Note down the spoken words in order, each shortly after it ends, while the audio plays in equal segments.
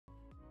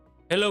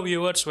Hello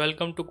viewers,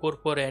 welcome to Core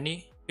for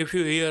Any. If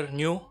you hear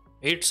new,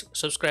 hit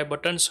subscribe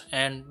buttons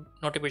and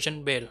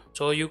notification bell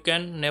so you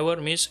can never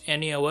miss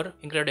any our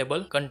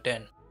incredible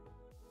content.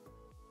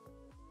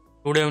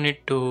 Today we need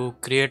to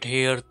create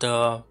here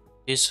the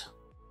this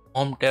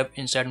home tab.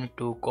 Inside we need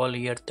to call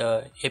here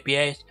the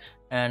API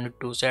and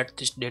to set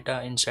this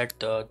data inside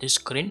this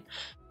screen,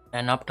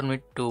 and after we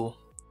need to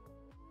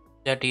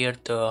set here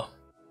the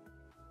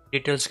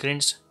detail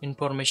screens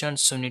information,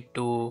 so we need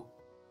to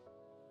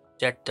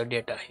set the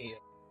data here.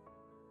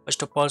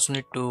 First of all, we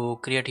need to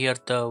create here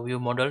the view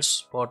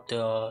models for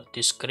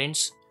the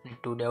screens. Need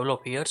to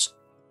develop here,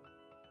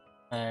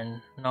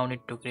 and now need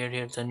to create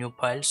here the new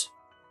files.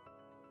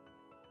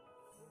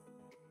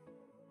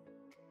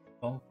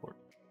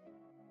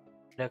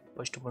 Select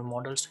first of all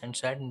models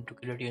inside. Need to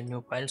create here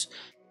new files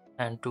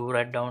and to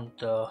write down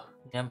the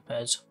name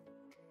as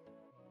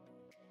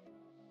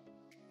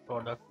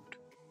product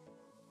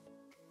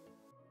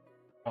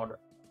model.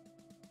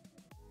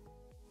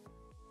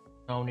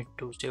 Now need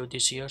to save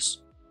this here,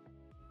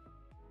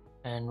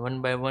 and one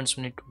by one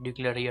we need to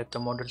declare here the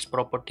models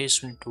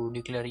properties. We need to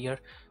declare here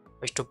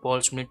first of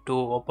all we need to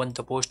open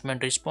the postman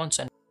response,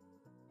 and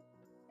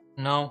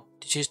now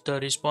this is the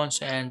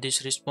response, and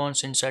this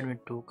response inside we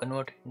need to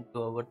convert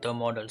into our the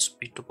models.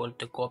 First of all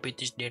to copy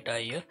this data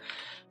here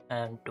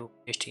and to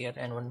paste here,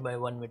 and one by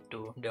one we need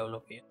to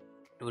develop here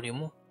to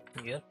remove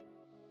here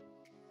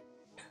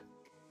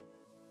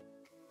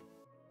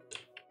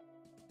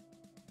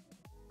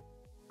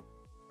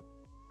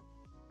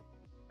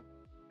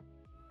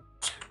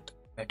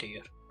at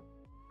here.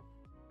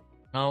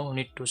 Now we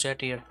need to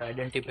set here the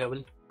identity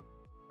variable.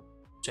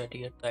 Set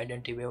here the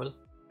identity variable.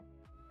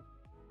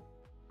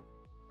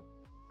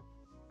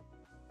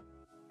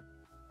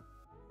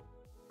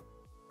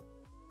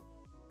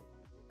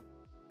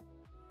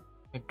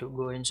 Need to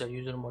go inside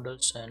user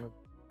models and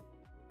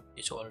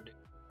this already.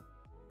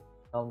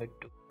 Now need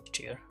to paste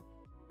here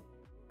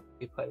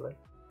file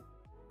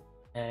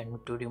and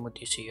to remove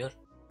this here,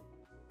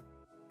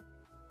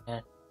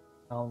 and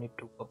now need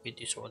to copy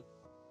this all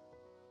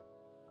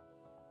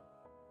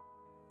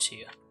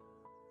here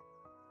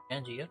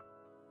and here.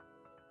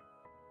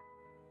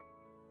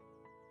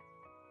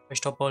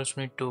 First of all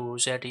we need to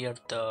set here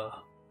the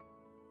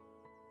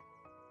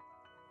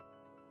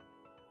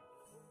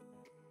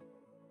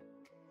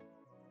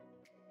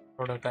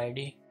product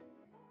ID,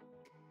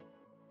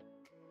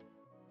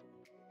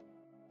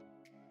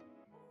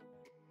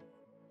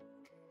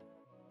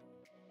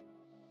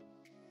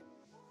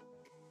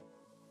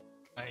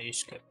 I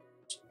escape.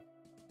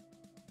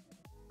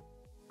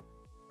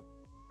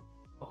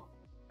 Oh.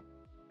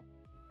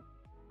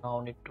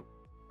 Now need to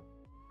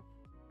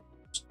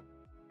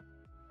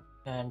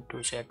and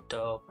to set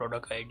the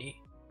product ID,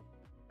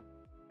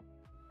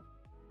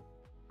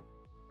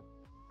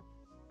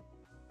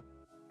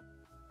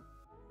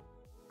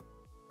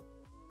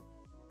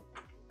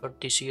 cut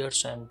this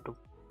years and to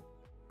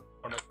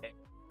product name.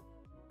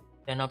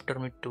 Then after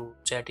me to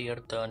set here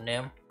the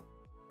name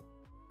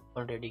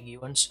already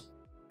given,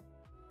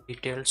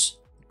 details,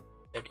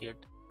 set here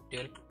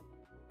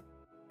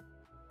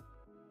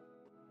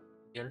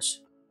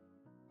details,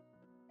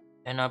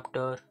 and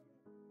after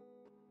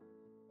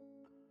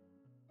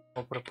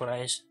offer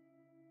price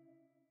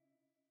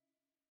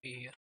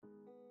here,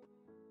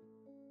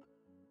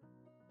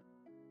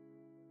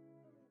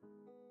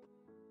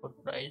 for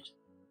price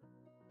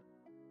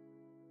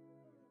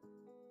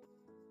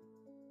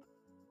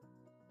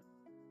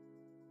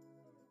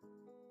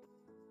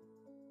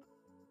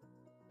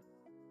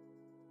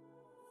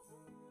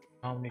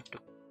now need to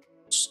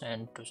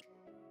send to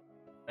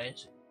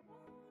price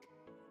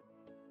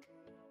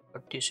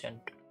 30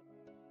 cent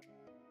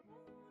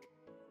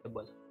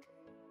double.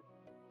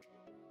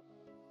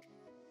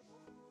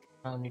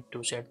 Now need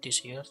to set this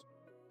here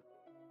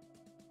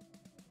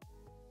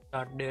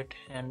start date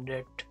and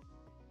date.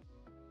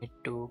 Need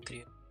to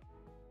clear.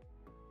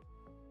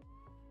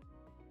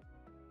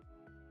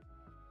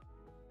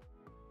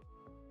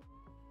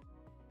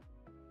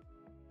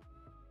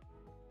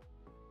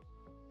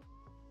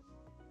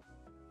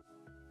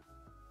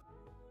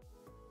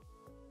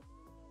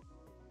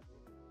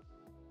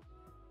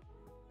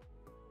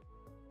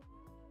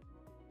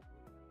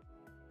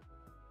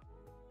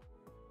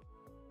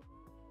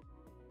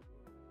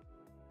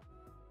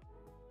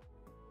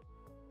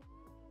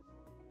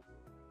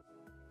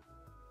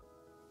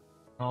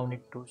 Now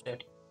need to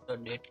set the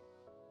date.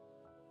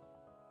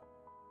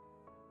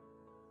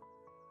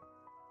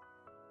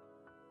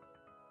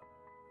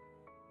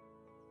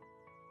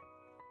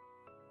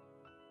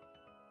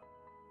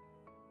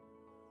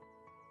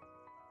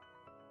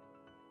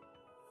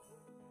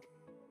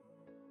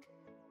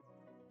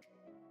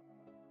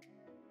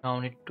 Now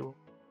need to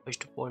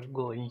first of all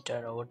go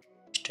inside our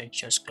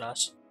extensions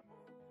class.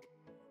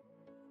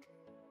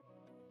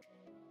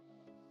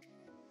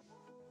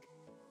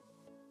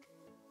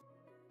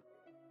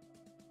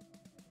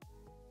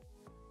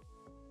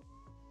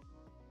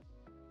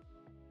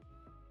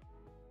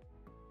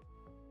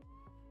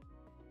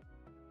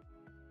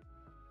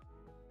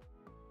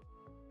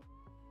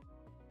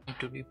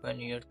 to define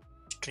here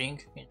string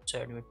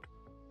inside with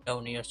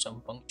down here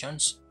some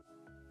functions,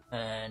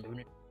 and we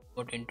need to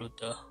put into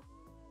the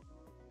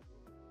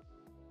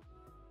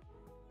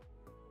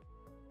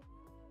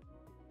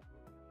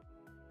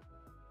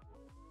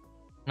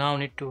now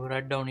need to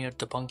write down here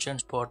the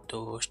functions for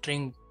the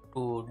string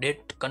to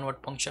date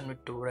convert function. We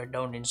need to write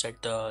down inside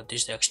the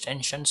these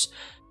extensions.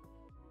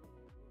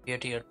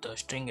 Get here the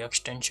string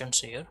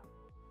extensions here.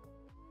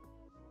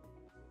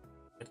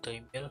 Get the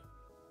email.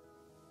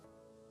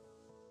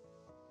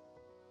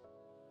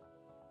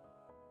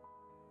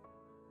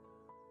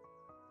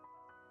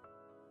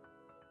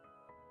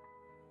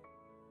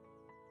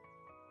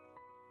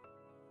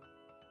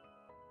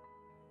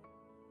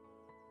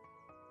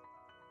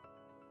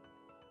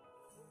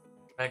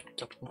 Write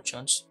the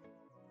functions.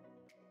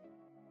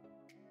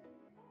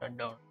 Write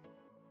down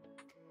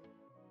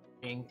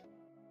string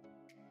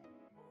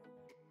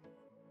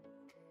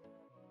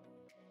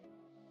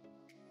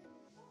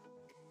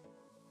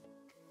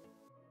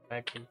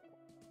title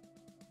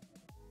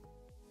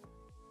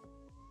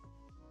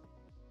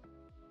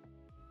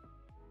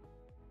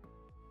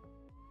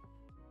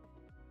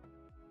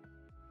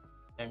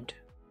and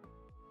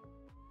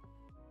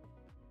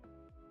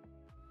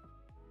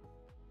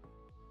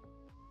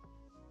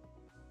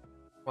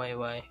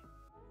YYM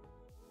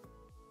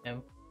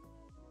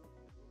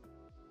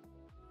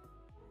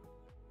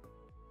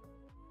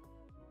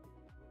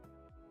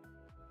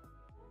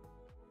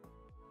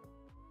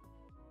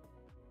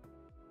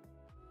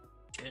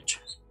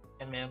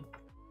MM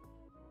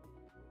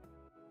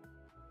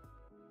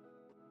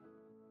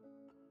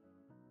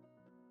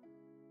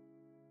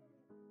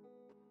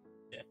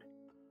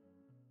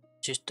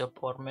this is the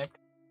format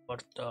for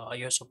the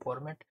iOS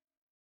format.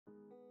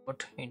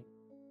 Put in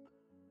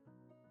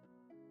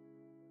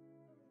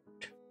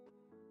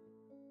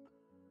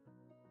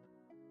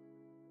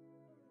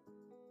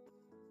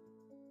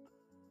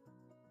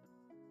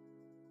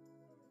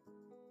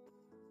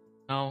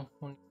now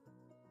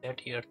set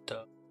here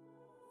the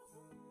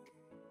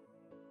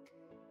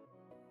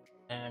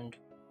and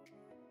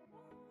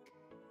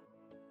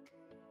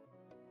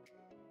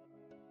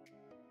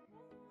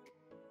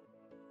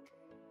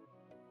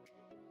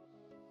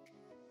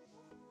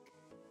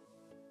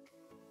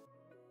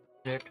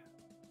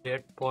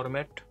that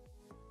format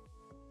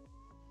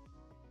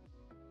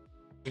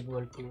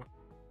equal to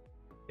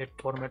that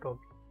format of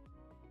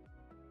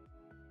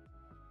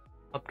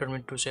after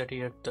we to set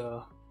here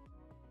the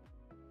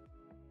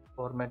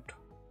format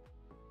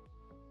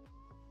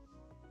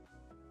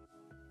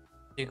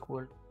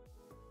equal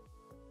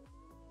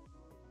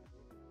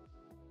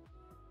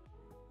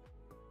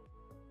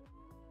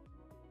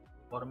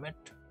format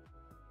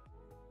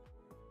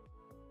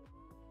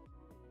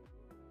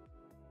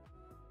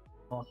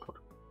not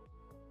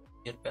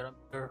here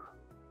parameter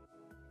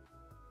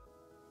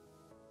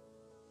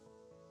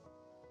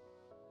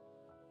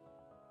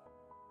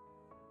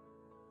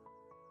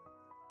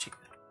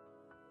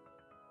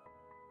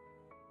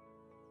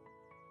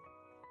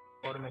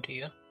format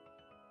here.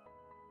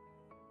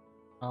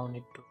 Now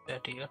need to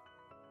set here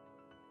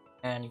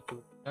and need to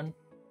return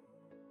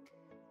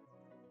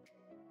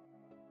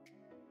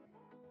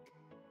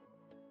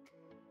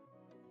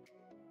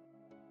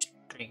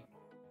string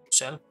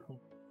self.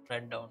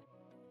 Write down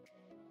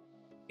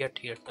get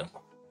here the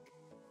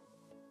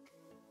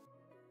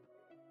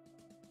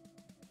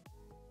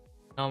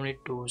now need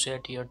to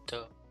set here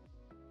the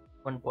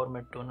one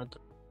format to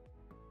another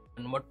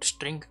and what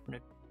string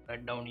need to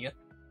write down here.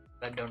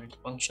 Write down its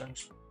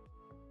functions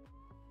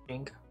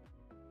string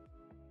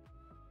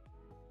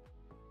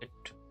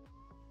it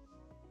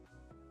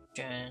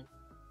change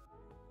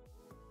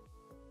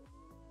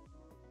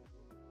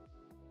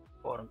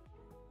form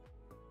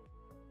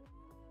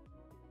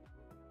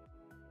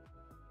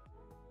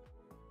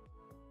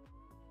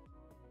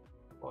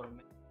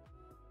format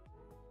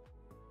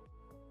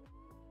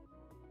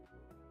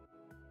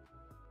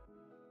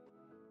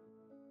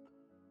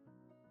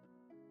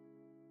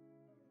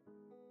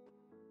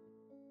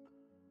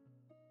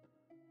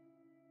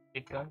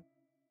return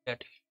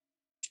that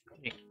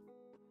string.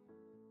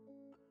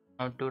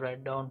 Now to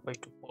write down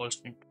first of all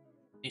into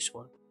this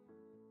one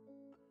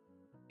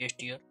paste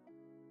here.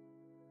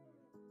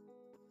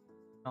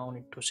 Now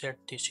need to set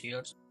this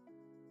here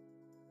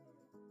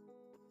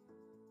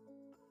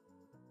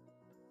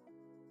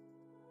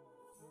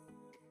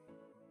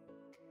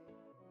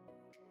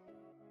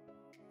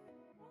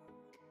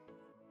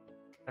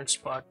else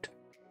part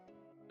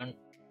and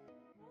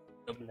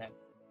the blank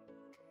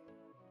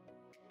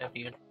set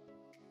here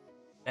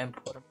temp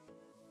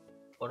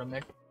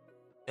format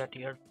set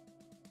here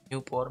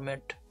new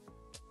format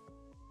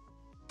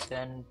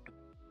then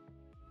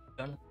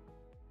done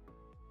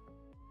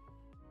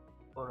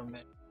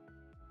format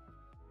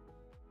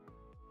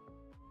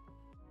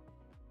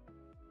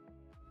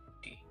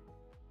T.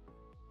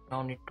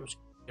 Now need to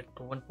get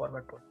to one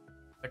format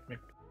let me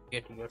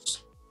get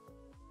yours.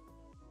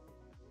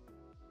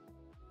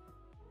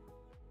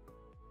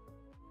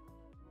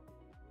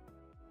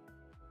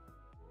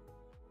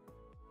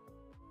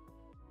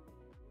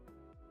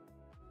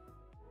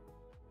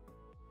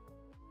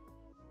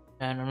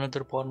 And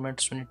another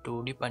formats we need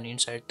to define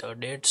inside the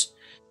dates.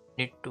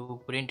 Need to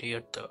print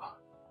here the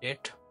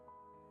date,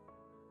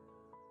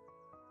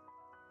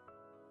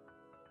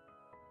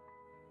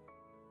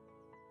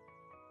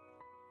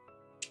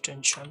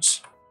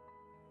 extensions,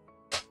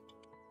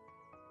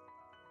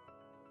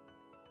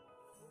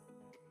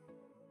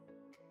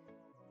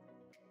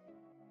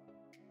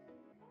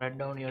 write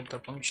down here the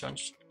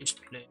functions,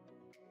 display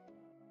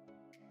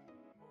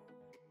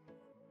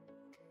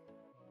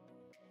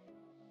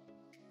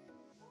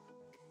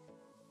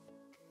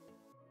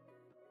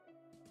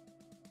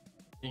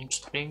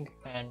string,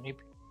 and if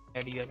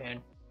add here and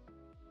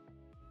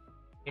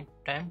int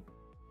time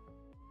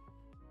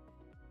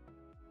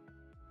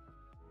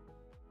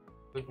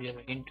will be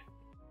int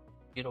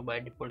 0 by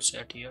default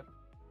set here,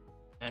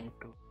 and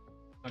to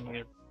on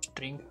here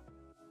string.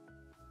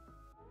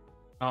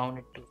 Now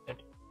need to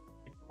set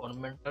it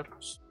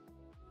formatters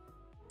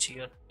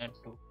here and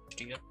to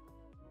here.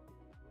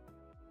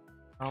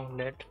 Now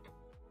let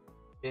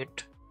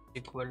date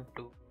equal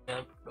to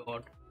tab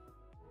dot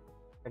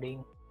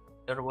heading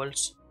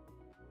intervals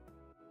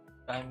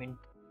time in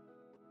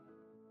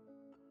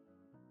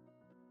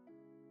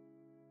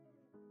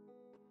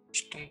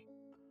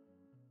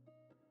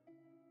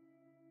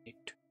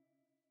it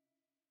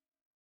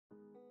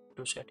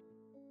to set,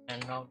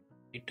 and now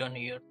return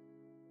here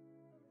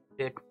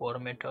date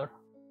formatter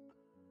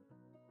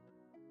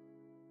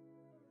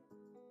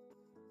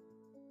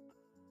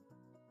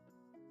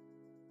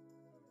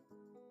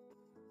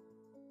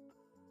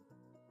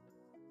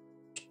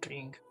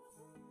string.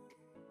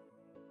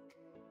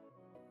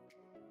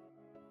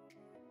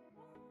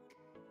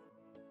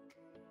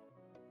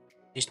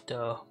 This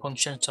the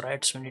functions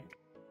rights unit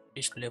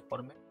display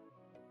format.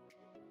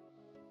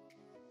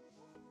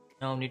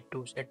 Now need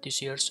to set this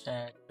here,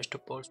 and first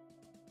of all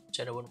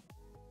set one,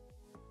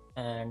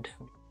 and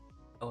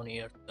down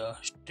here the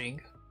string.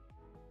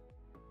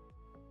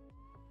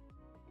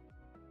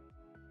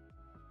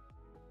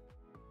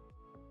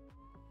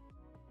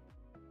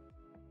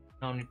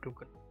 Now need to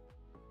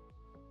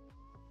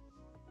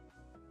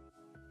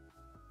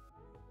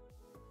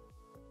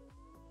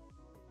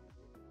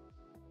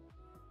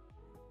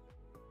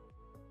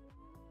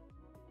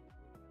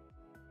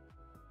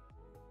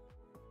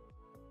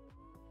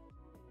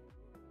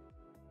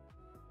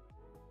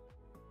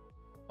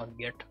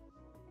get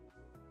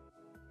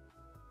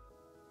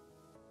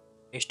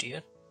paste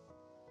here.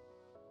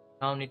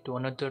 Now need to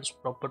another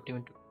property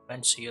into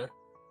defines here.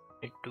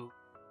 Need to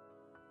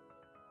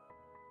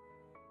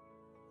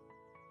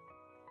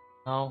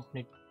now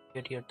need to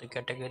get here the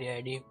category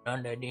ID,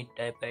 brand ID,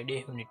 type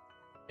ID. We need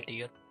to get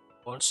here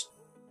false.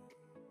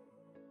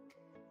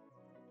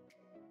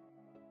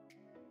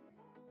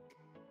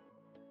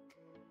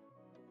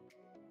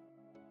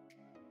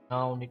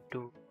 Now need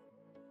to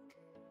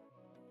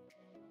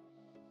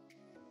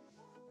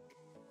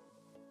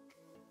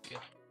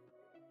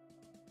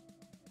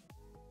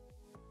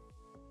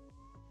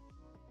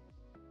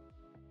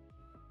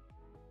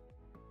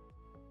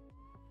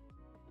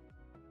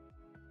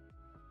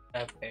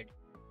type ID,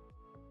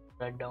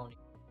 write down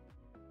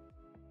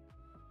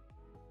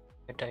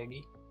get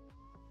ID,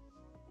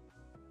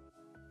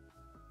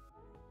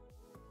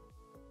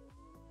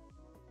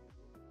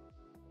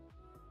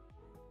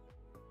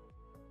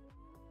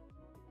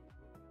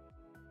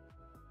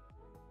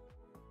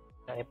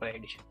 type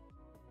ID.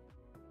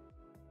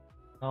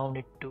 Now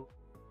need to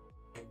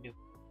value.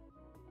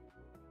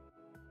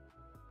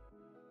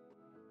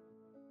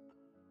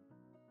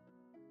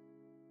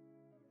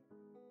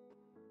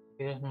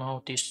 Okay,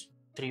 now these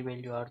three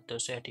value are the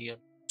set here.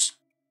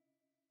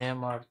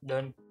 Name are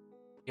done,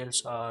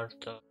 details are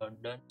the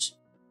done,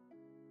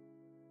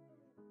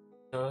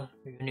 the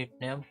unit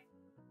name,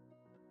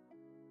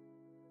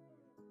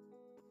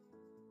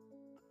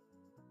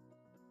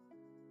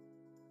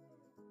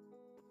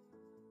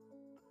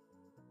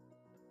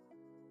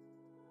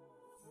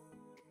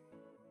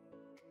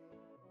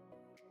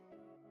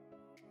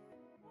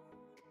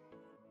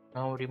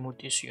 now remove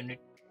this unit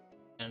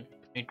and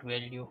unit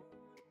value.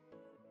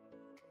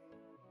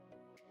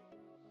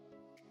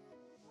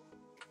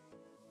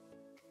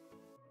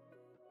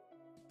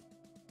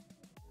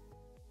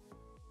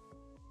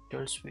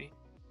 Details we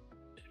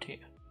set here.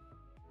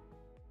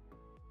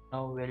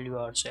 Now value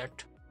are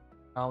set.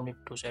 Now need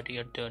to set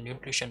here the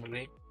nutrition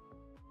weight.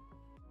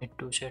 Need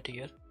to set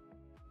here.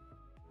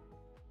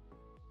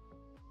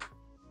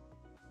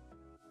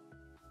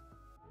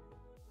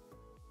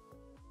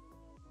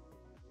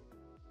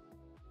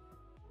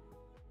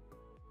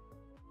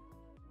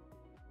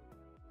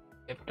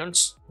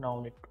 Capitals. Now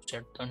need to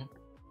set done.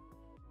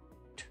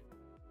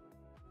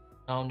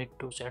 Now need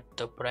to set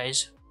the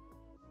price.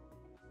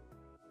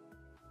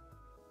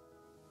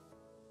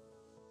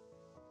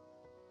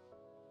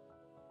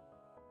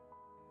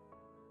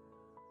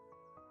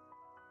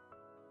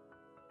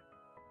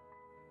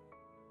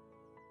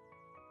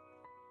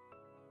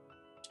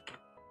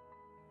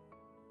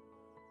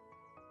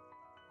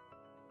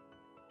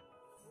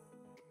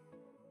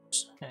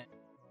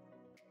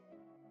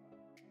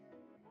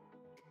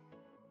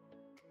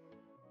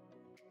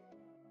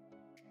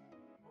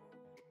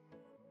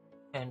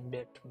 and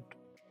that.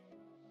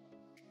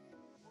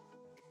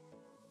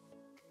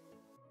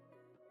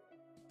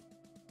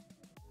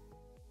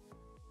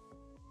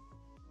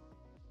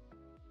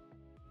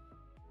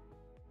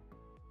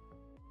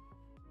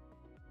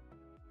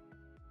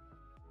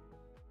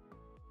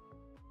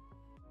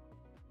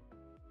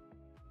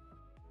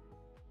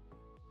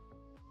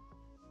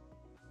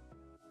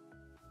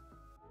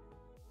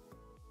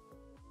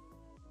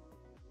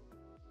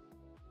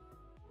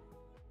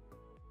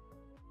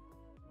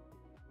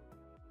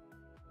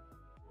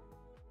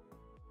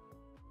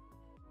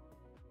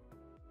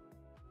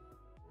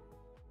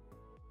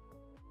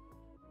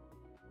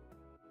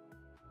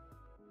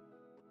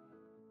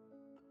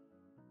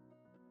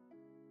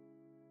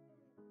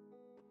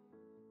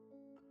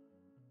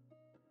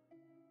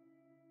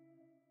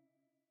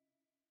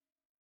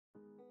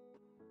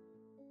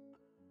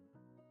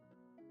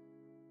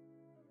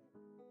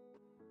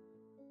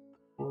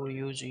 To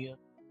use here.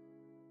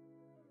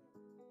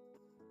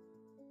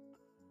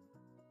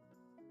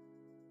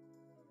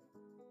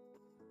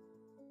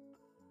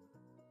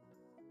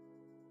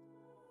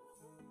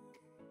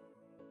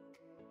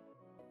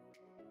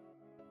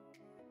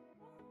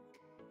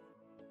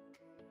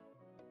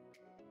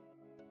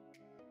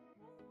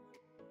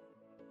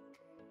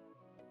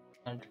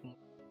 And remove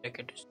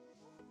bracket.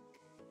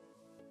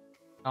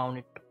 Now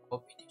need to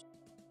copy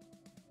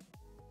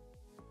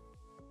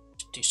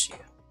this here.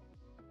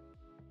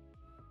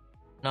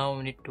 Now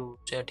we need to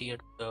set here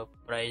the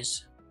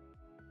price.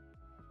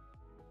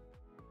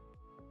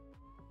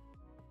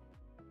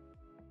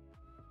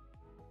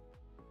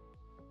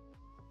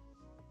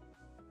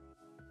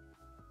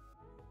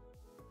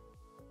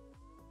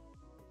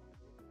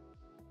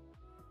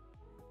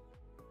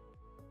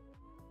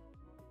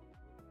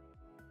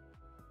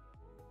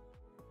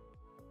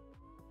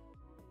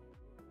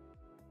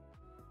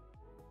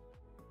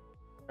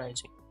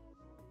 Pricing.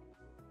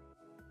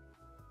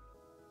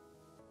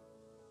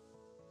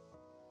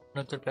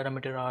 Another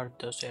parameter are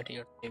the set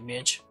here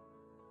image.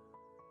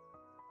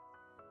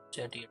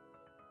 Set here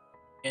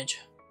image.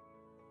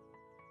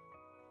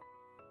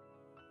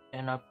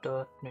 And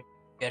after need to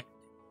get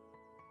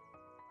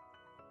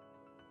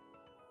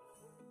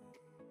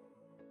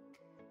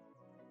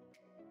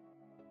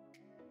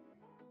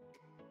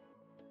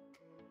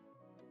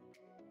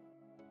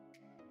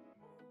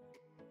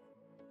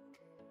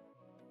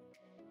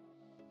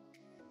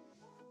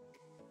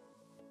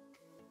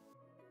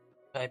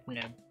type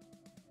name.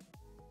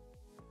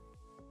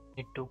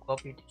 Need to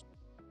copy this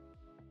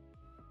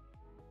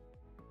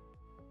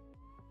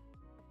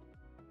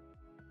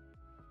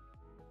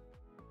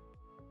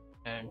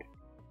and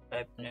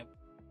type name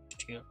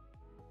here.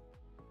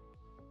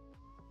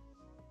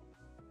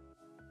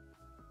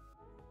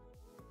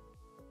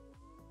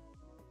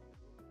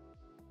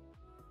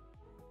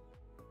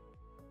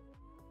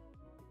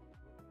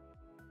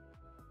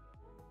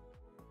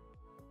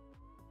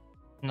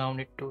 Now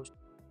need to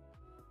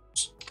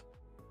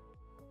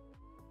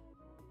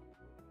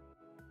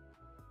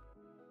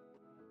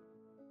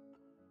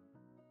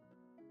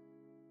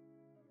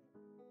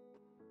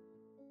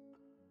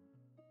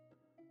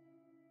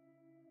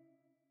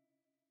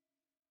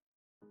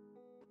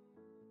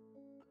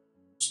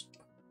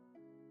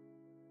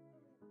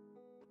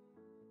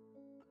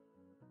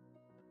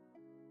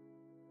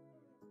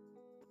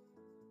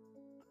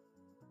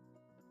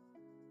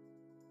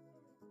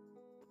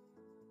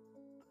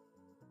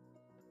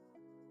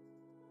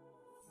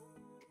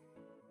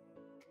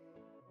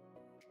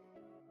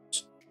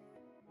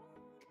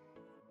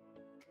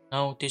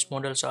now these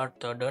models are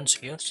the done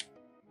here.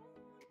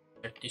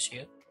 Set this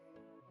here.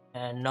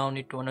 And now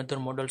need to another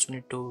models we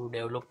need to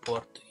develop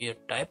for here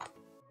type.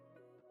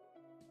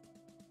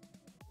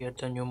 Here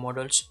the new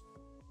models.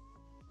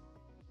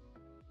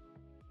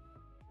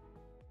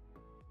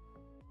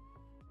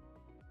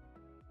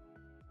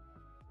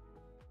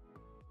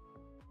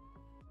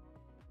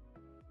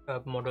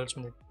 Models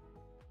we need.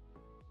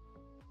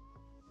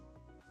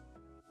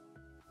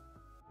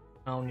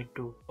 Now need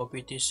to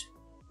copy this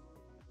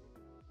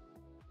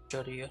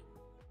here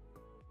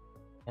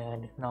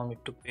and now need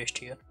to paste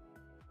here.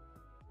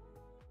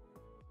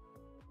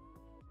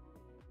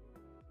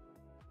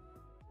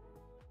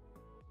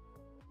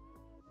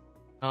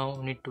 Now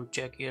we need to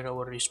check here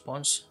our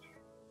response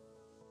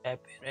app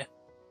array.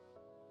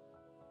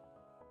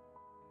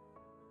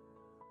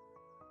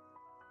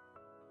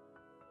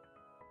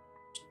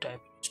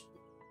 Type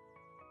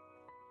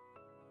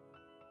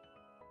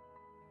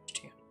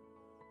here.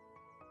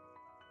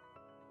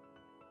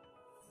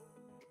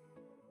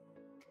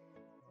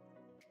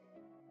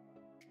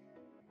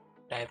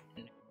 Type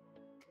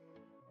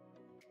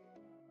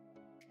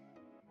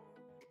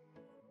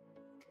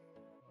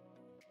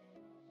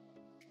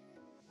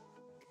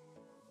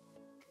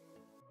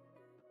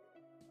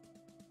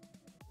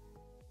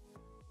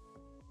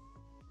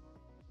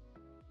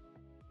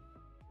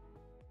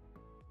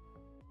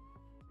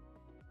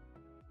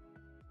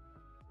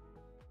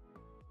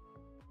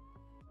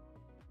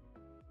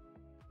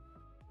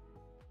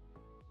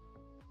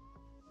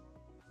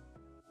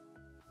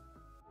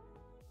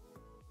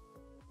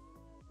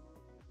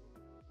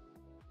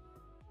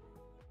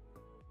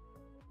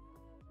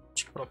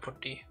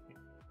property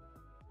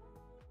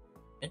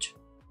image,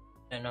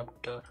 and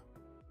after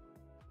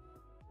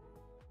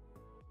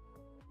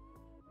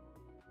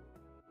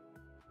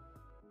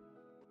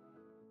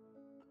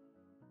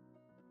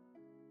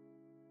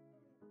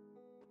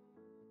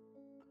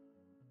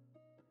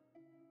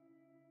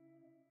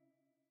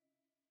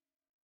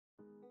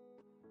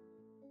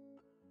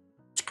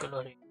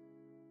coloring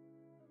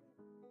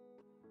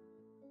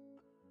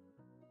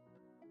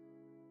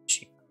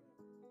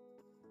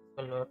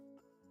color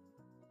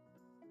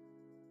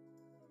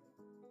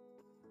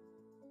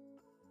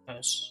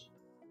as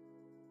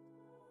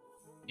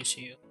this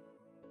here,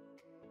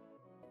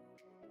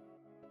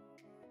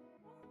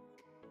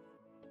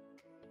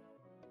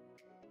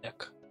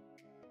 black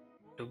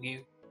to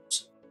give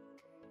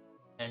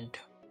and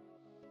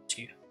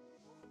see.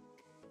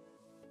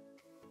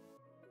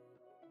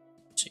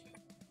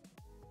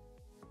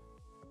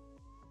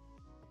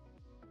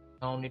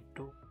 Now need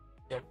to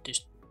set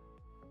this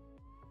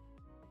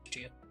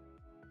here.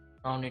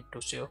 Now need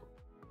to save.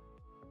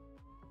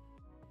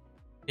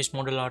 This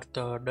model are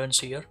the done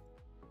here,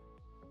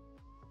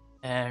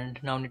 and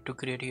now need to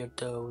create here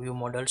the view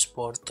models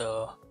for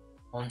the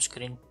home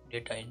screen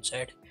data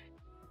inside.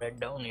 Write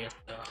down here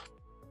the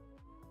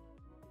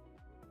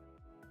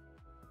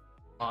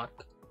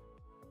mark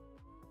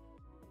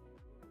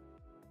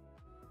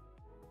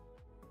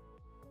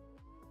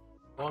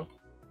all.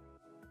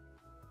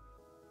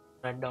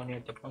 Write down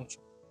here the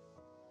function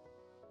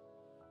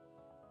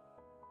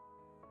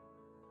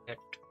get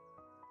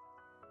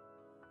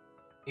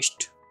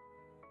list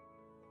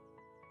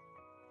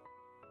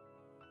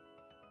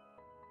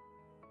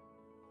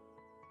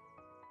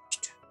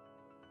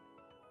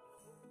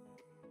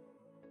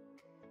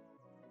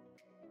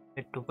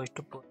it to first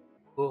to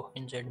go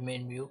inside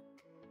main view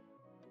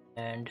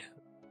and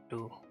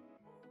to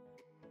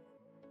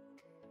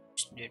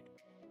this date.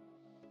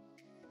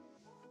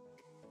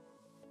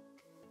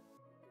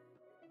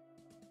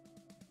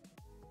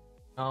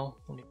 Now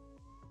we need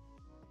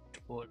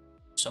to put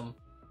some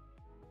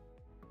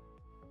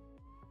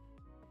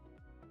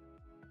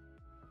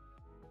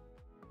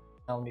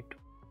need to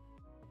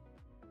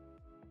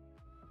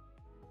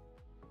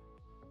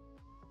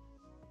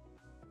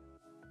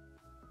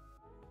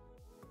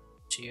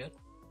here.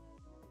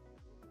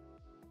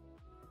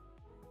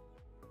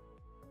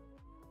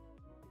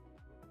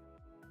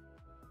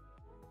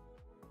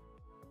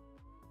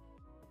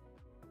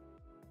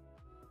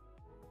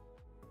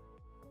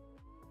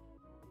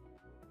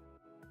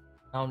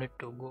 Now need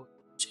to go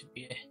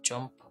API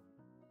jump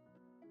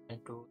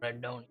and to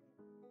write down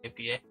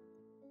API.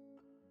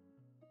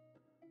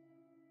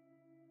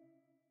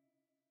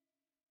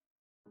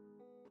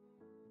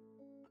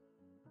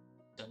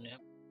 The name.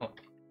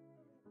 Okay.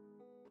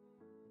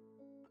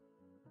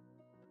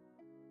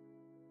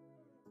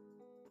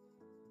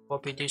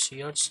 Copy this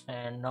here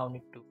and now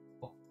need to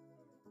go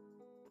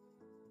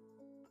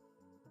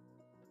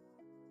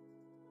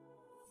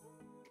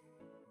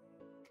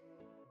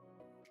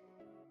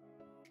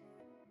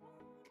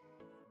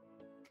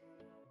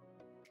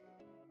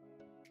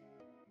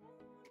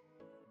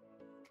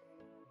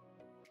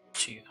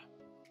here.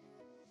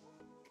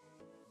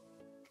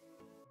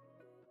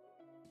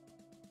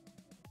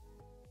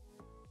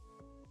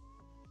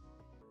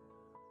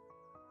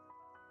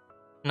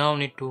 Now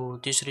need to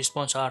this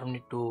response arm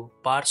need to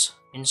parse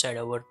inside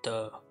our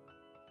the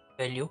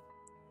value,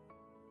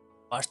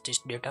 parse this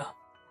data.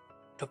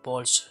 The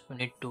polls we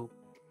need to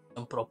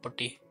some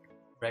property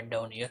write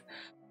down here,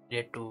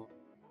 create to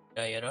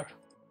the error,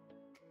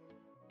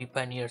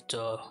 define here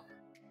the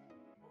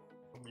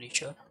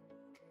publisher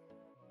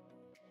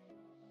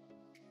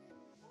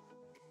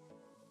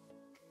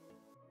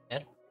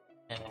here,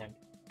 and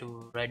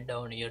to write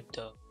down here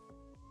the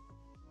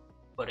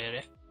for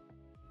array.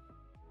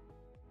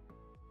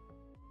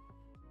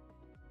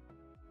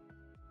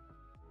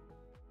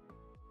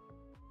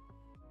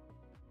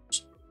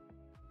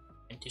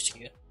 This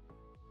here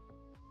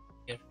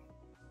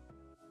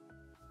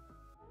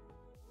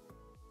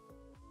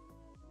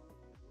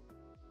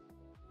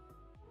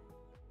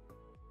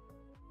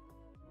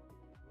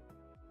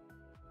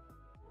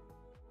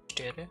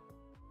array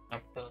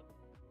after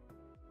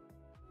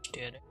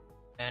array,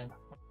 and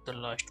the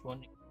last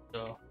one is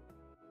the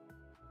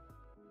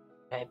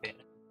type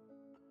array,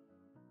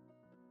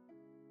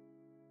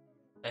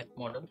 type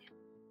model.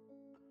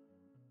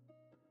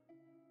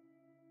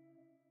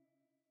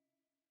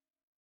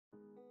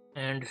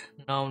 And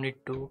now need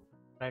to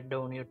write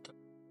down here the,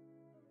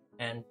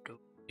 and to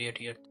create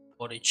here the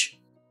storage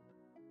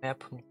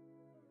map.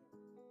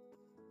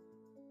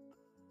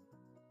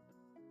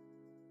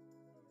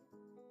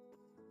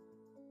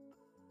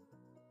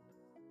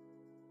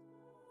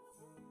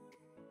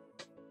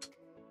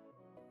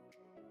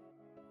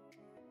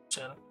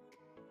 So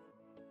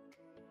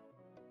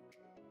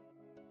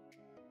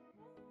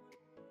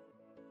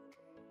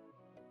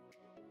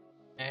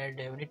and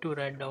we need to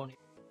write down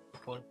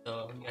for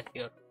the get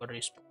here for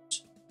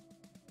response.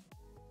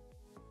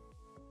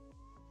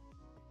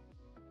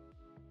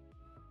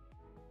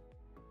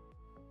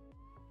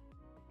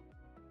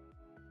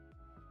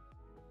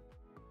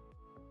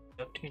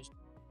 is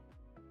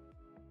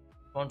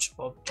response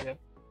object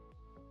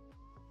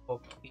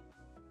of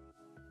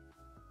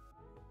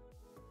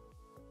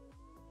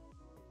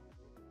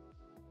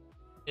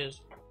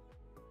is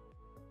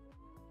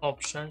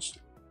options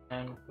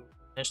and to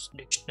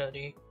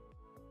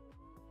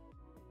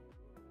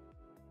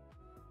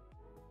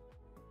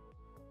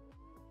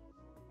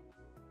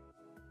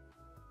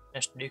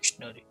next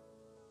dictionary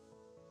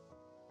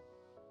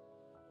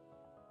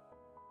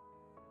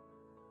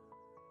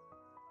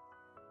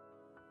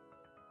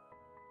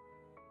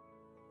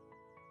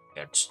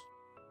gets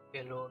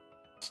payload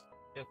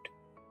object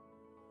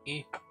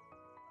key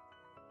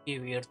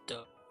where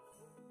the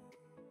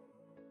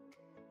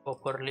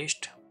offer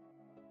list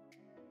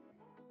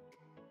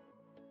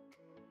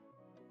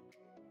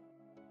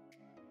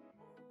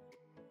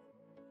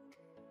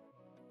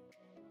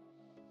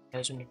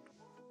as we need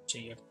to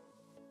see it.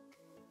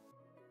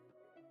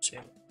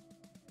 Save.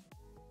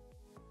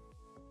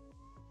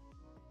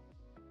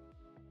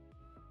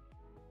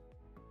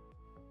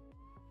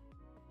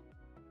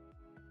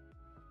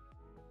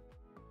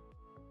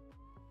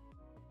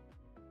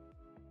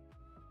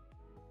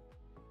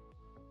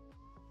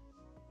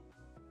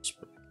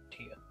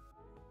 Here.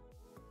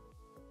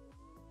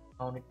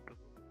 Now need to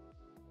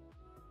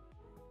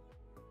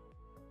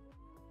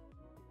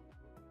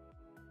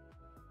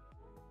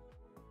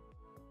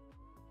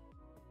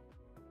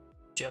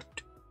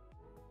object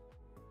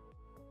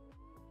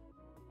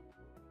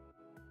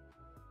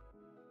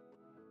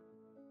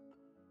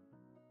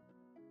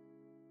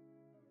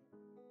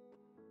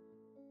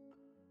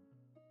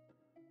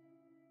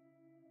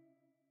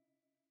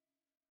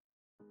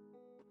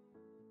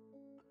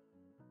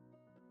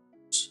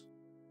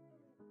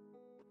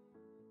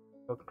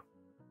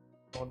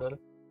model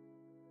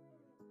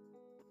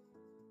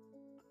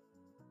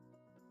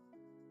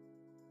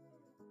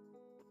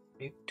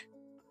predict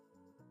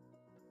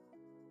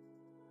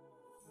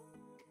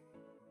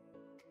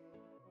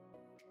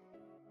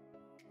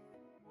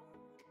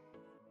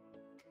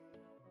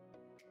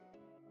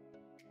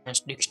as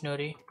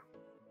dictionary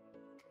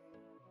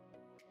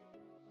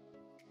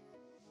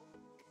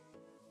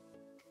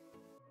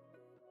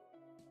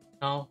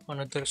now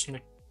another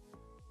unit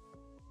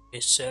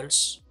is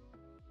cells.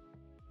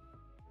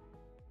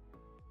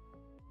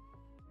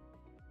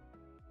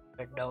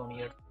 Write down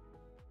here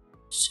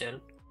cell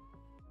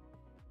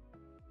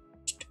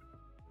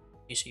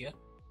is here,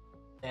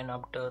 then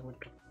after we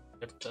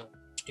get the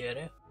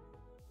array.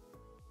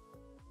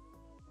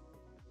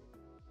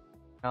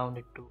 Now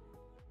need to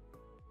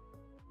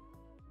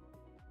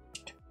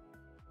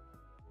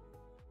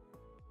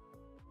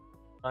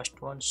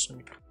last ones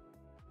need to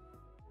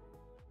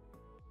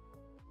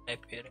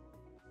type here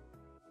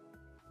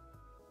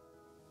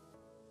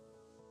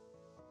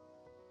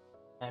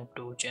and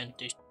to change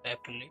this type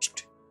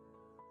list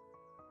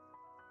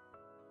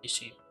is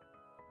here.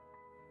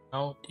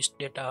 Now this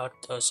data are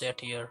the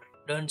set here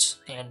done,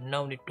 and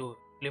now need to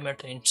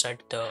implement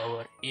inside the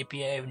our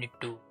API. We need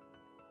to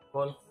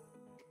call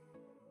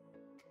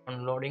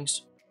on loading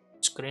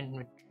screen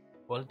with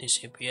call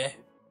this API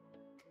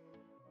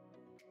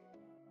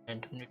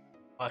and need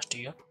to pass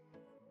here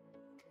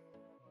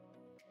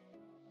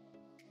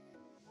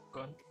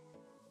token,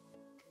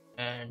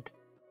 and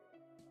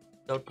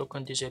without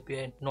token this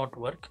API not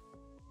work.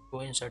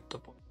 Go inside the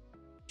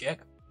check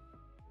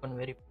on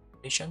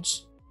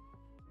verifications.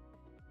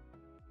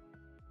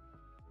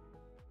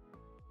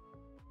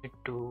 Need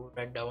to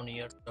write down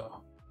here the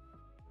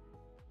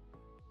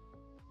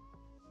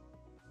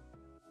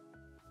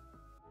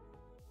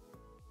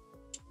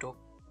stock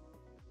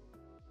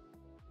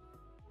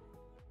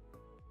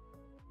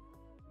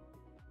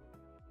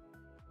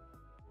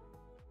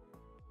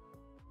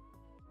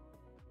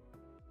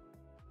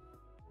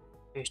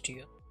paste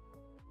here.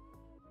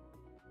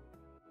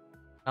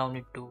 Now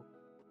need to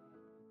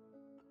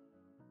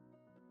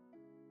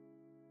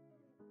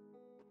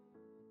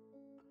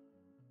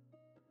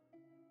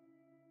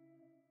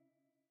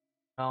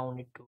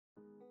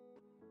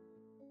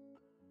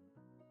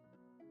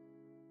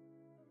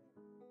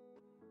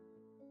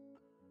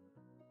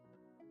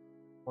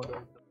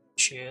model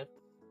share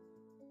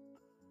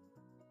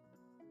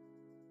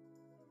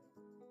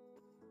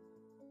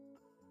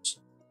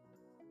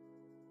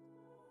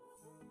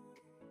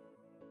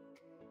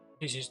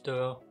this is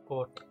the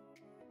code.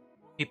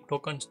 Keep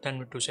tokens, then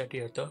we to set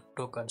here the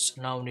tokens.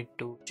 Now need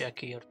to check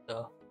here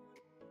the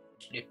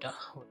data.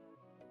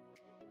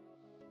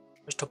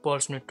 First of all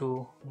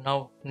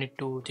need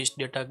to this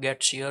data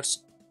get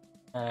shares,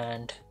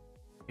 and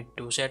need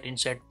to set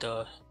inside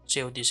the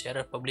save this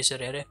array publisher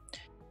array,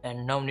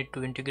 and now need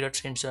to integrate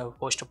since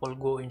first of all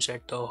go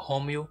inside the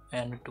home view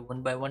and to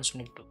one by one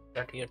need to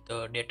set here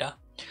the data.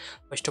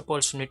 First of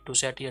all need to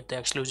set here the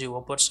exclusive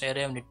offers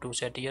array. We need to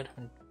set here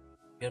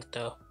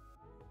the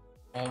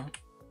home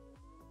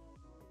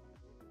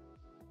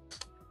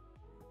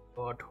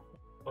dot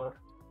offer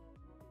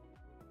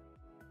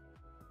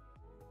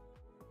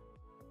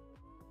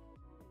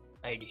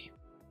id.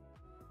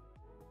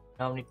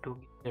 Now need to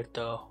get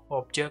the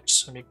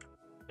objects. Need to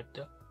get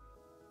the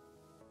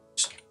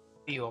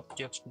the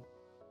objects.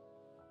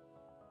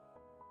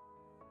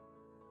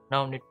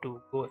 Now need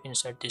to go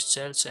inside these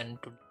cells and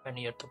to define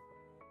here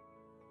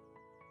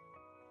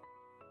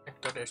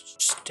the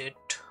rest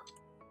state,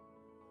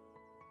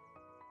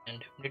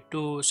 and need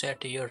to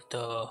set here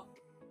the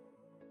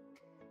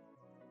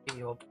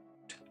object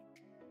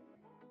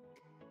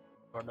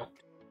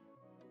product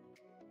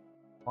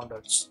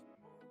models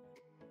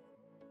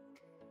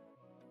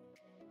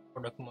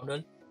product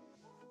model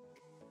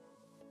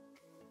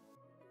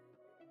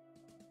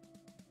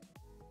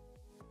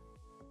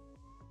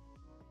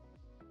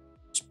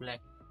is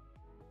blank.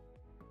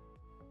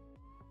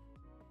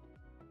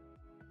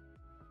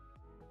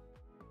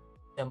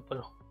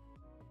 Sample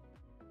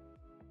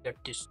get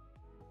this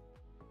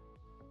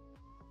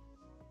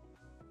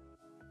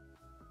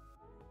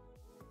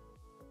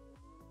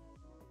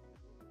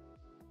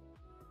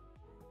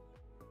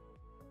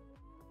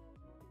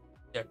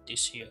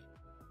here.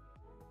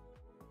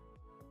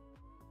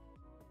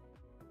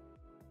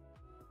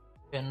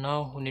 And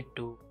now we need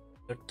to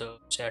get the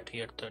set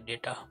here the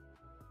data.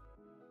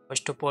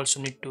 First of all,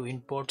 we need to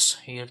import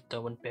here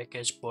the one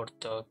package for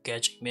the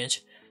cache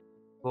image.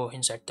 Go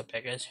inside the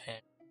package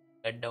and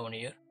write down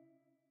here.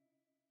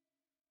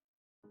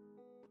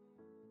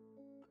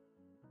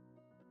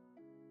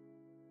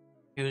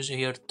 Use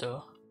here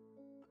the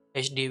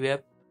HD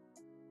web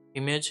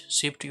image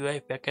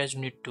SwiftUI package.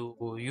 Need to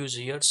use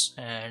here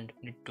and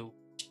need to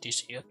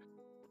this here.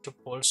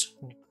 Suppose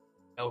need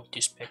to out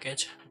this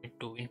package, need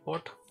to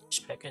import this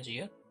package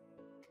here,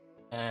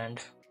 and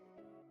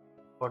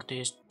for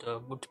this the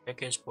good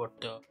package for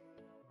the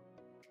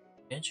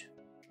image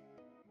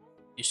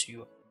this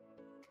UI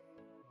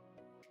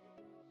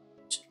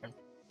and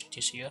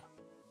this here.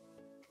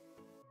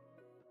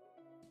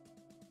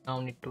 Now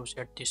need to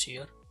set this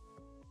here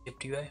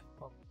SwiftUI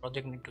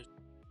project, need to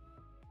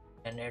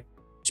and add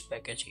this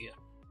package here.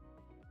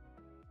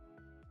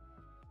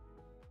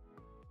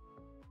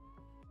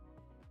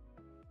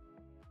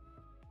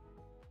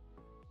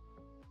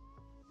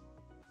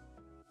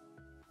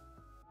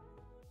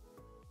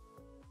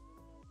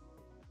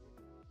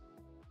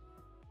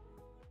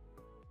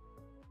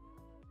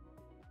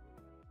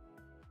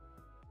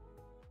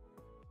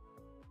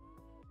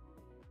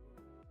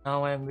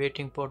 Now I am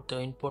waiting for the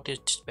import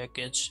this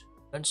package.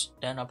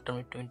 Then after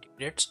me to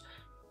integrate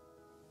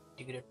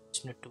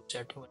this, need to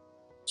set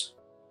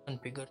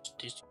configure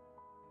this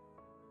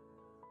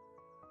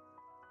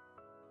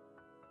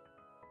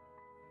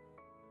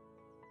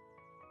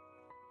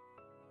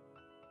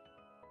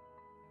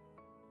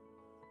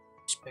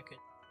package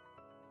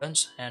done,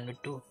 and need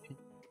to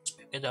this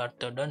package are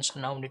the done.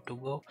 So now need to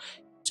go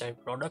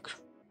inside product.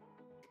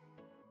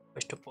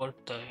 First of all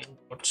the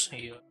imports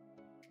here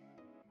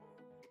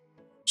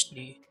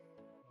HD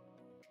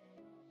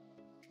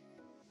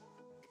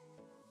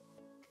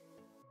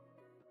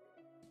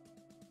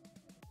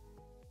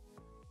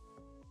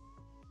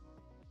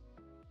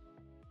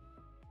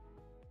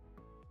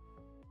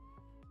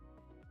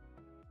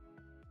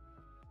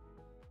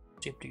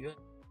SwiftUI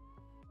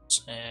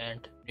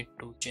and need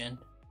to change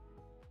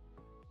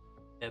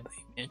web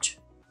image.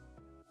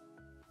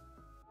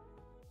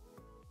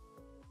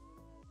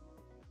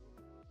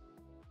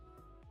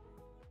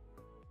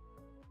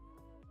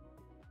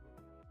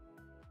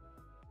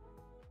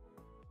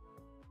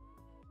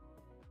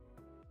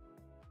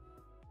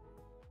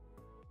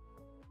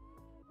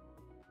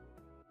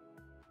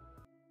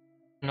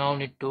 Now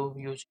need to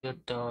use here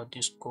the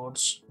these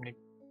codes, need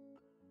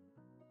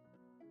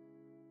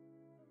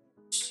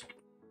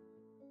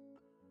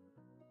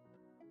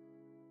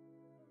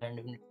and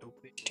we need to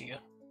paste here.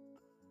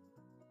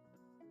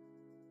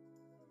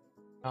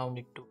 Now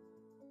need to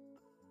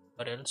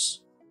or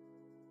else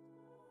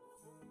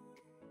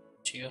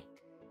here.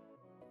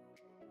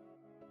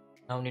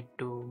 Now need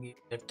to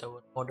get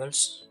the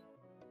models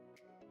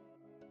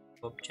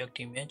object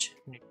image,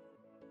 need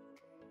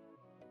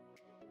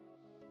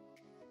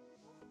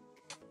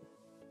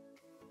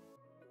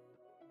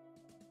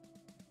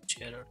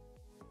error.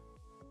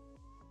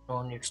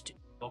 Now needs to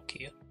block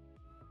here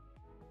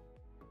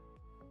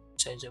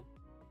size of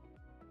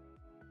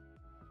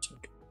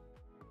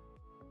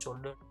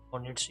shoulder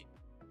on its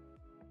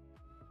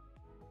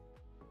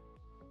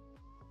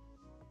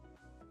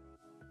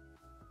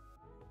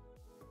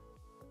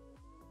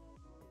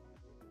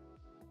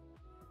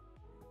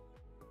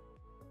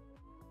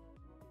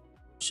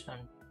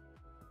and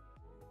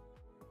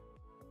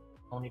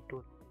now need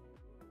to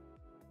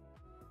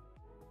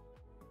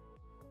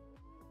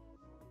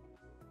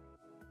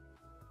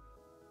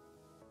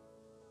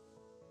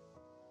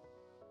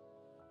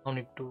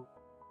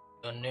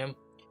the name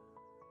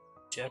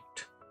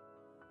object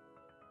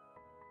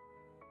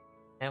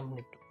name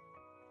need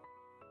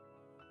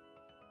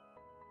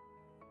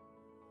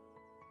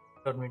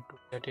to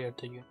set here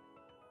the unit.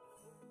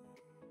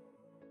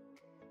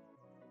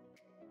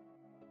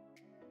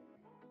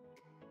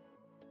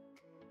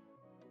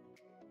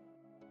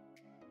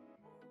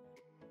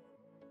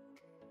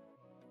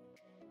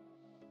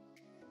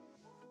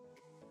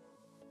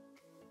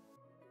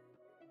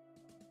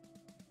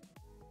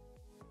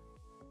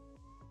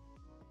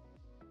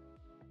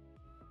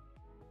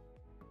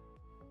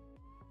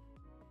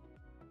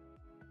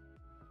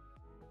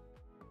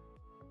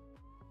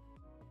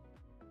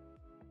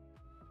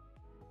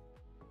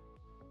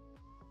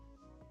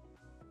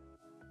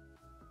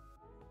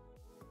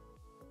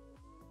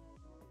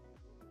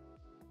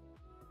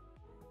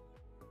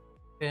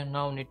 Okay,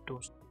 now need to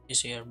set this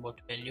here both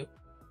value.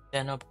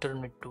 Then after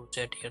need to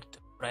set here the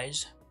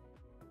price.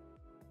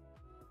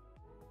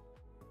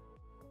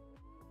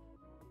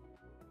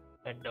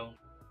 Write down.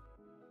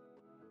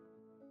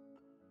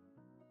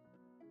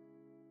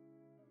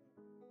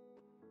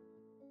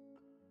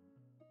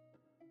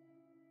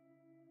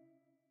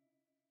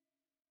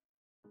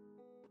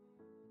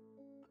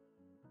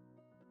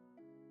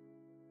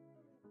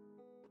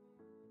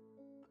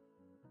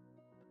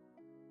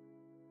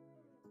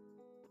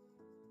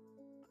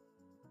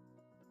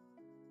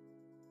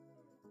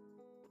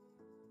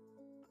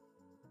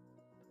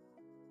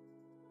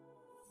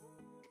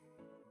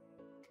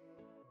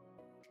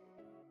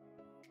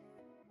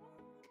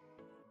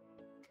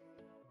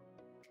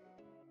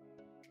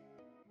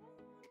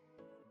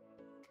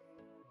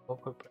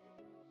 Okay,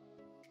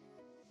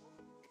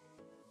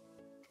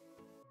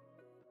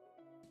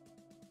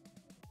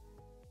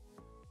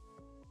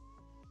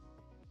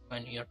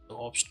 and here to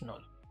optional.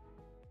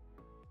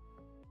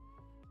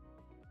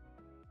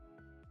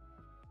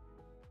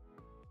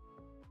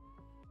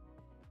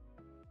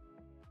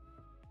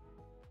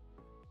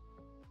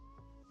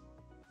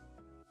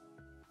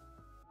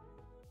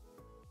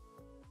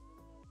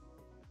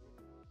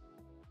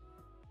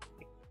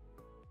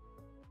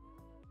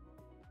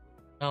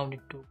 Now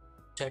need to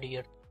set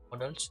here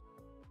models.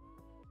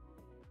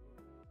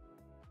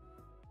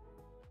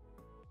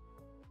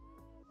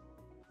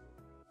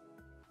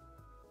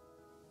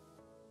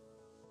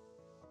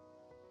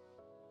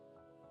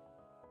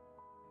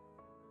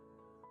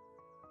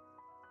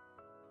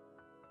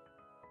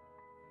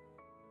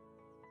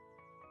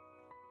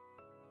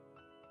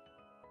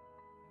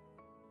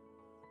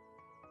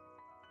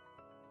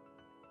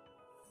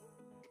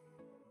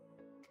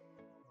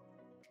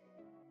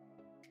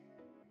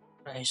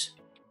 Price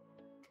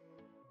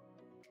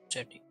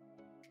setting.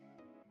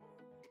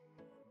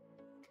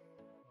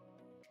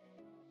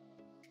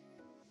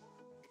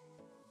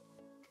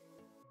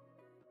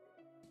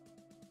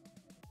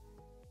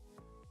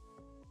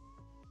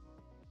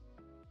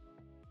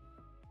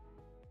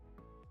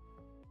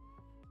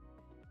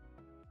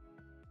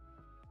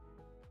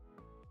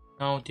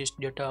 Now this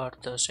data are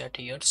the set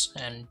years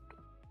and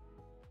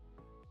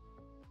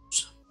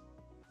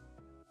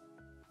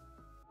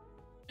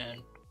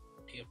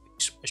here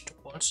best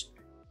of all.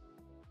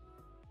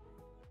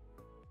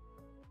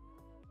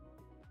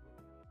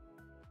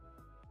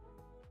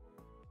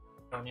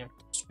 Down here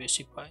to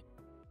specify.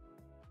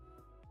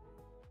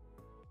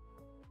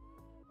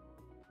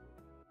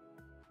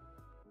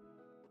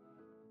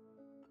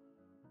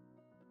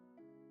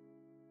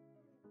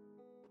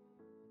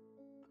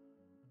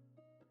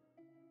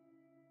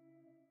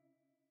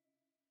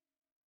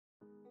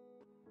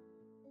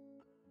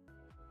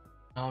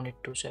 Now need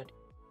to set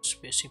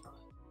specify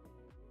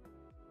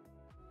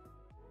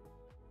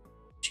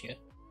here.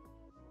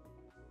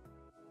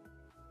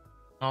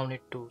 Now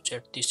need to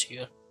set this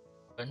here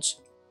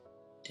once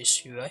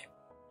this UI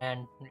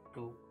and need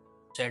to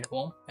set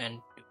home and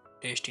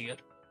paste here,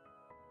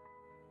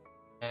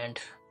 and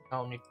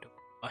now need to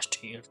paste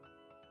here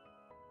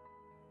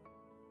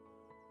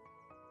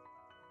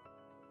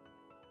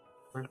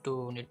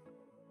to need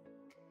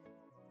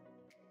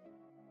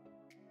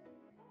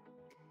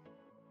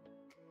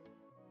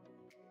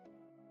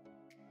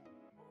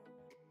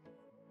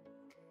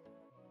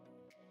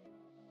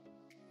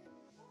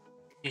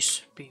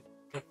this p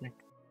need to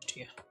paste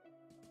here.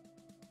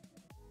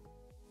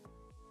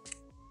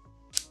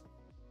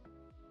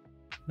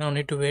 Now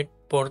need to wait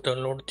for the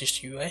load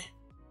this UI,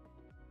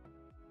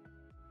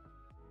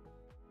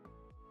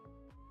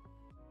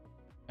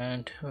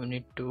 and we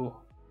need to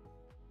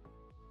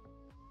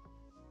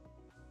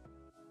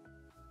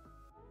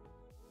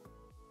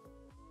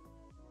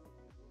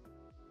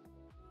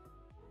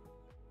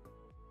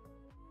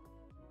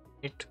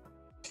it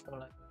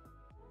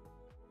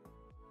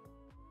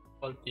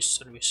all this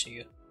service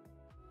here.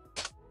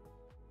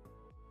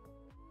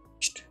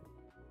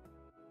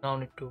 Now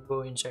need to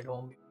go inside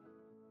home,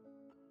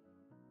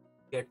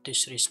 get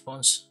this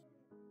response,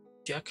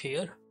 check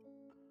here.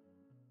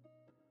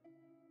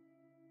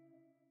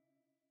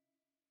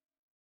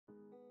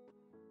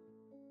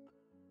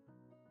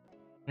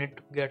 Need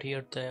to get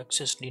here the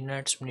access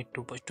denied. We need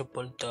to first of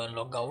all the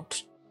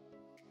logouts,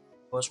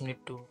 because we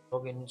need to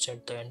log in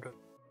inside the Android.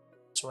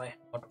 That's why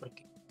not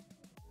working.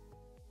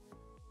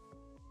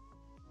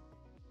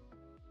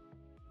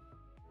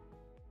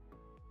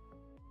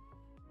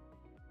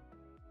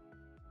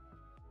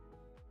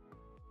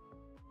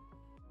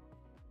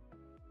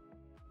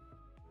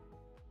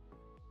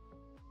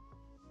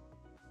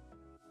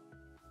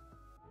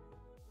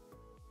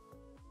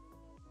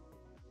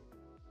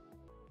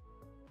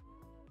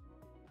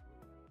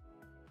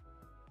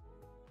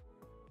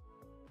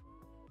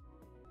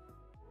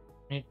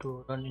 Need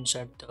to run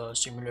inside the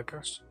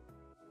simulators,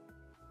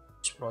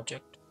 this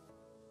project.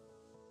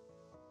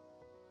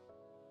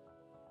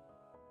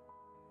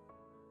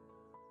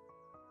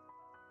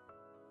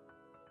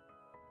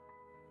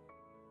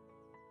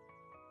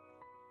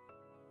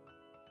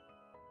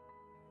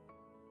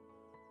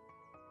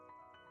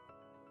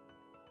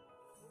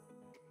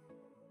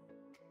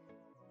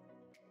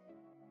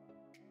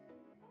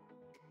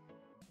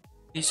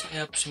 this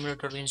app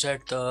simulator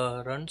inside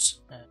the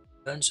runs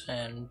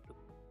and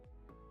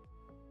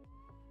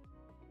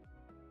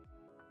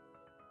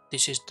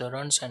this is the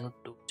runs, and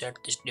to set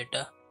this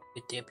data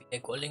with API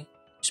calling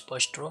this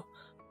first row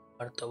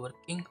are the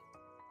working,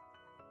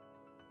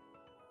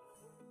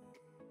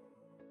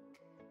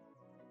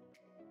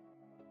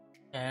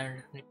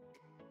 and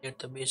get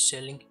the base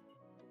selling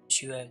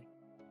SUI,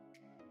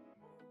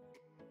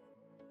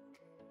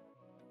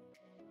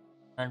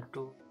 and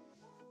to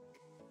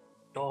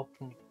top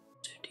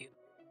set here.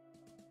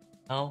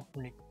 Now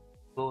we need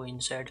to go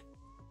inside,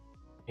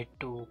 need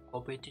to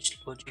copy this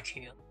logic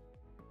here,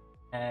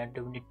 and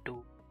we need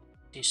to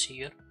this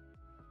here,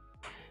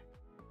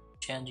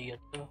 change here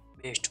the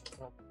based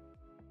from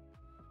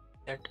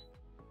that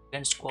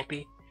against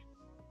copy,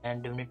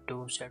 and we need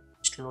to set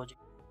this logic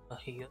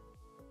here,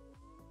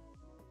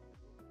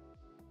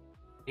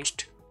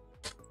 list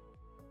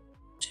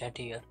set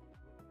here.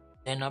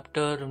 Then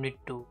after we need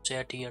to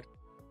set here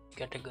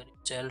category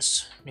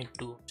cells, need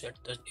to set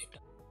the data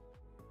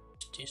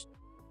this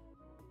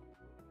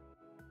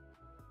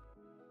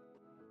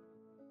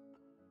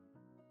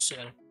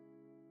cell,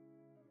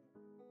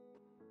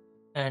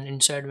 and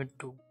inside we need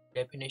to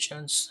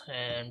definitions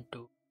and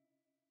to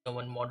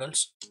common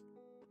models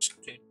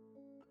straight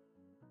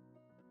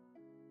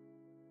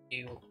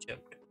the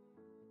object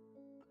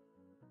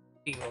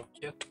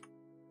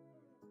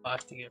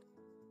past here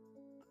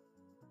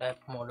type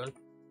model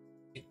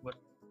equal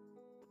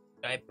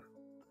type,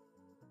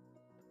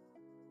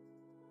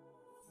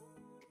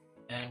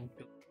 and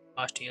to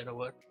past here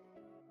our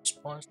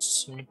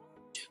response we need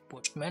to check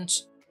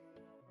postmans,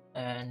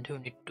 and we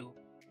need to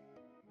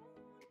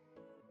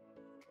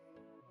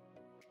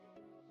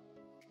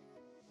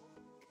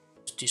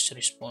use this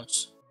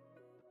response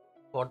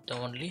for the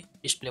only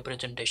display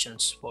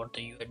presentations for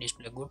the UI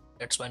display good.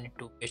 That's why I need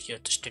to paste here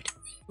the static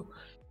value,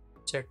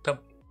 set the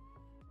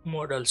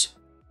models.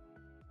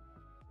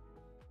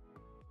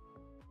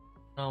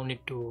 Now need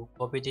to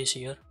copy this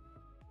here,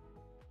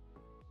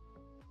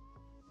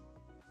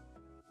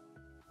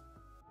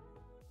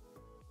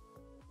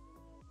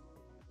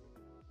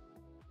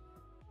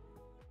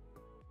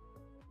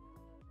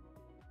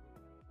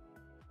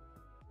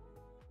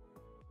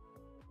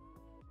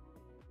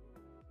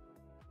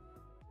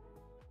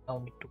 now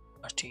need to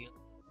paste here,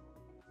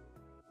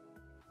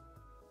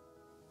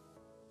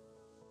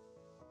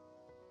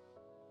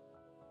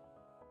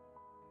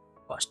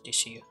 paste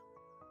this here.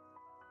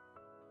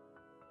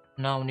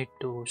 Now need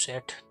to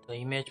set the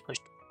image.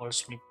 First of all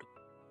need to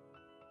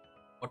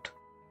put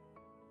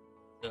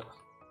the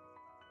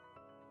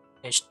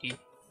HD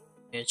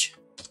image,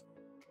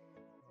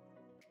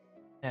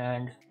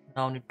 and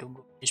now need to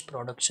go this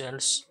product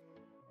cells,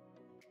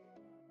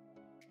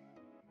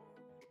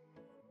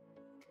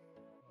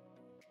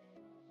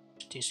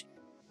 this,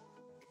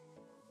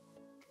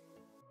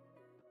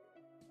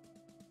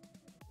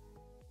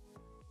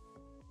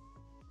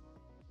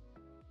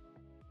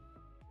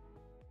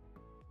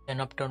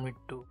 then after need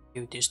to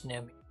give this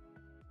name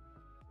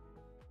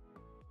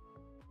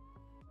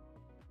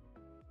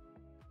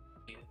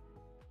here.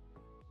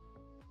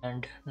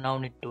 And now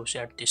need to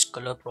set this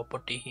color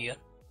property here.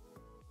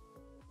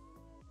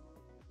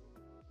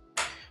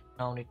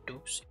 Now need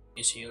to set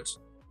this here,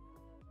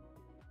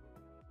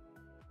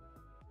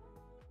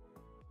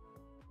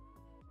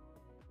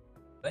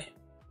 okay.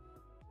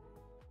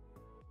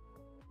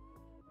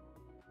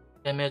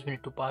 Same as we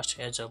need to pass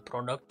as a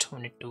product,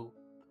 we need to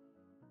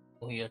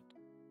go here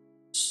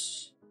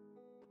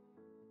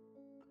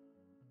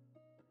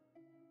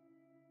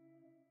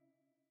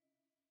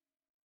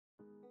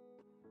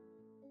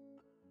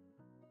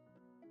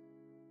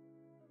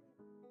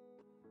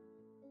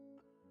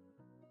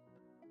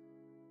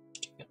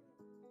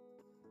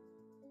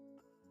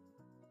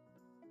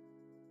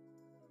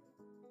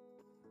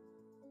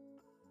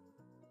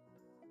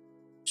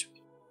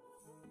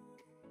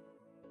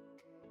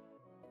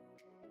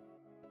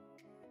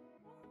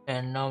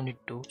and now need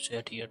to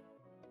set here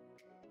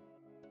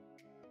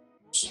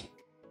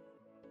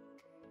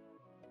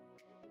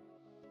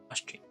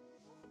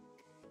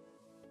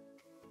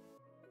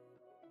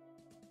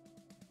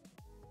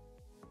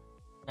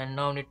and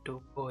now need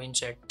to go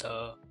inside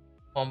the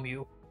home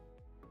view,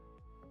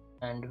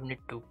 and we need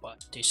to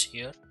pass this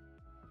here,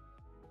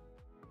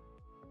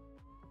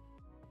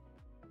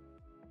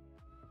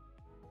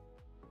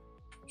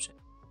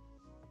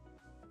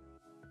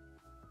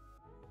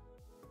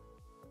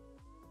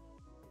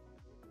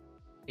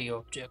 the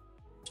object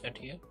set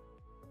here,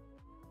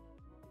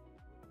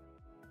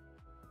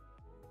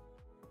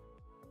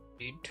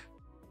 read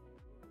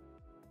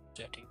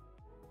set here.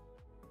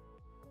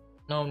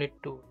 Now need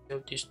to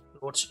have these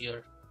loads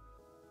here,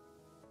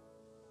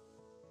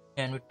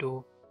 and need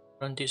to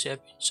run this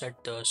app inside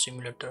the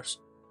simulators.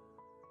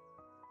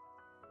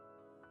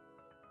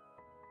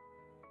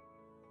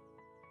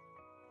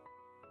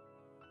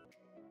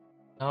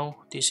 Now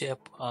this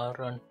app are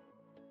run.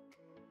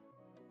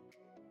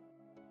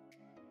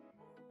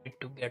 Need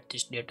to get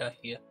this data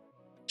here,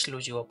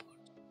 exclusive of,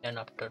 and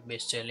after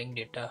base selling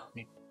data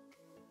need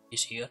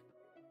this here,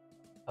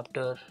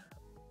 After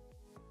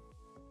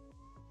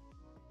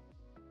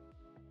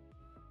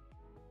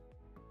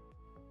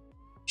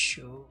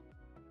show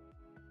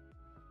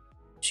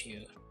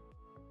here,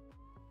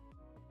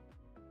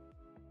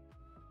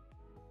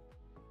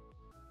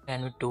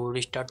 and to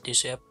restart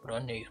this app,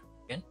 run here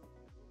again.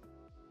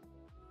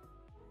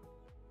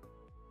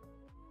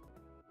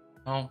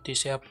 Now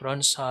this app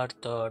runs are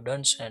the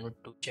done, and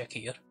to check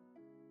here.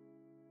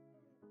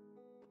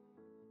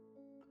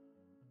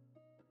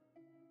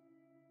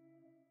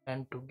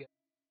 And to get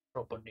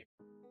proper data,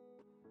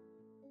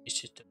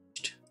 this is the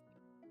list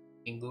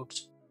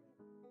goods,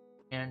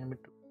 and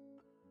to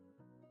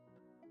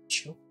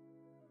show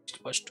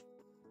first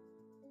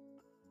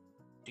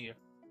here.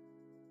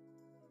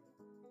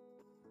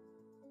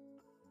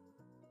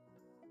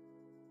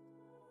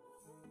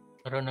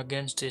 Run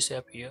against this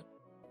app here.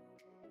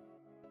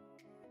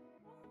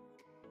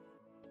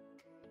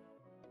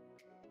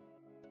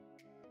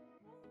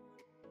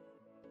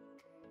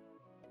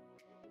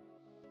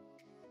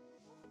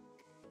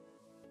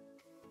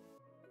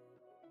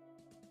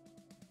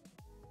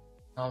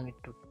 Now need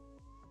to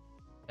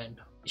and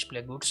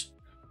display goods,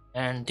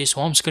 and this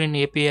home screen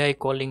API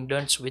calling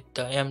done with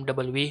the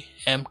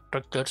MVVM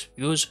structures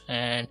use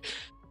and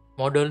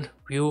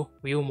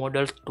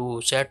Model-View-ViewModel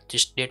to set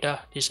this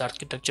data, this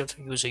architecture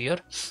use here.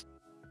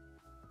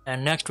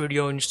 And next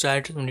video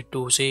inside you need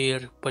to see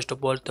here, first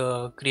of all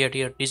the create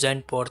here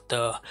design for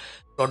the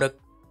product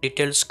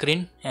detail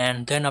screen,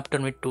 and then after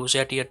need to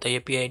set here the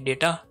API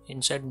data,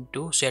 inside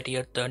to set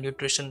here the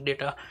nutrition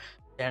data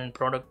and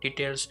product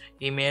details,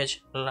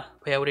 image,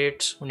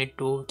 favorites. We need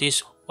to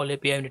this all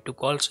API we need to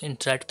calls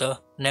inside the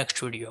next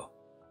video.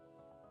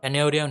 And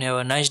everyone have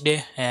a nice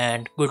day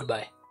and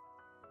goodbye.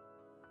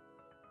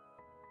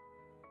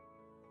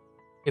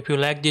 If you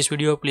like this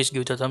video, please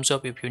give the thumbs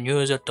up. If you're new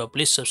user, so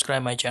please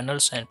subscribe my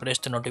channels and press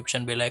the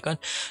notification bell icon.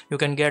 You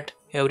can get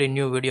every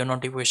new video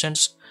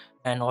notifications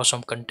and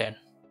awesome content.